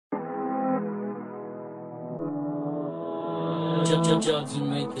Judge and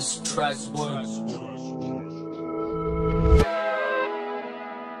make this track work.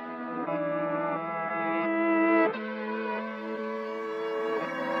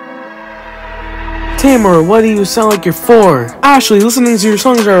 Tamer, why do you sound like you're 4? Ashley, listening to your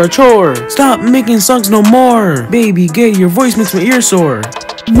songs are a chore. Stop making songs no more. Baby, gay, your voice makes my ear sore.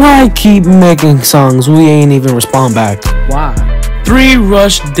 Why keep making songs? We ain't even respond back. Why? 3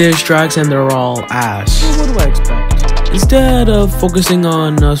 rush diss tracks and they're all ass. What do I expect? Instead of focusing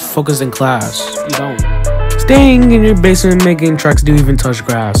on us, focus in class. You don't. Staying in your basement making tracks do even touch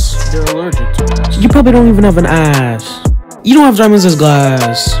grass. They're allergic to grass. You probably don't even have an ass. You don't have diamonds as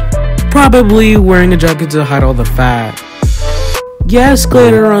glass. Probably wearing a jacket to hide all the fat. Yeah,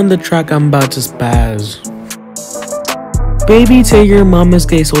 sklater on the track, I'm about to spaz. Baby, tell your mama's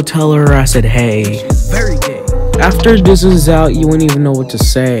gay, so tell her I said hey. Very gay. After this is out, you won't even know what to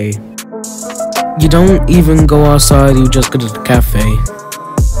say. You don't even go outside, you just go to the cafe.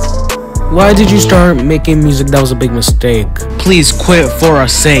 Why did you start making music? That was a big mistake. Please quit for our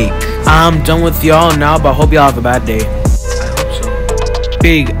sake. I'm done with y'all now, but I hope y'all have a bad day.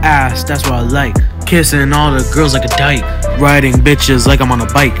 Big ass, that's what I like. Kissing all the girls like a dyke. Riding bitches like I'm on a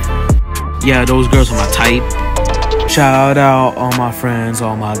bike. Yeah, those girls are my type. Shout out all my friends,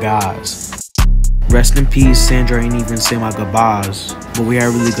 all my guys. Rest in peace, Sandra ain't even say my goodbyes. But we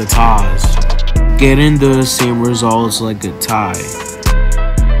had really good ties. Getting the same results like a tie.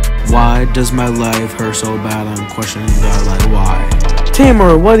 Why does my life hurt so bad? I'm questioning that, like why?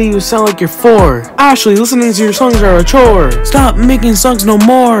 Tamer, why do you sound like you're 4? Ashley, listening to your songs are a chore. Stop making songs no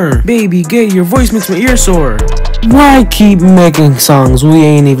more. Baby, gay, your voice makes my ear sore. Why keep making songs? We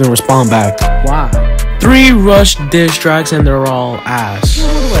ain't even respond back. Why? 3 rush diss tracks and they're all ass.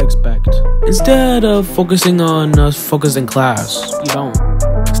 What do I expect? Instead of focusing on us, focus in class. You don't.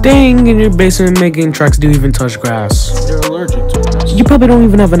 Staying in your basement making tracks do even touch grass. They're allergic to grass. You probably don't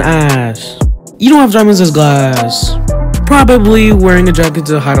even have an ass. You don't have diamonds as glass. Probably wearing a jacket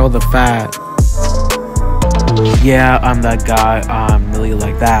to hide all the fat. Yeah, I'm that guy, I'm really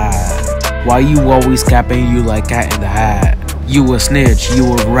like that. Why you always capping, you like Cat in the Hat? You a snitch,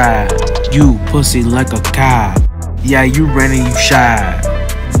 you a rat. You pussy like a cat. Yeah, you ran and you shot.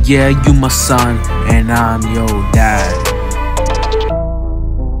 Yeah, you my son, and I'm your dad.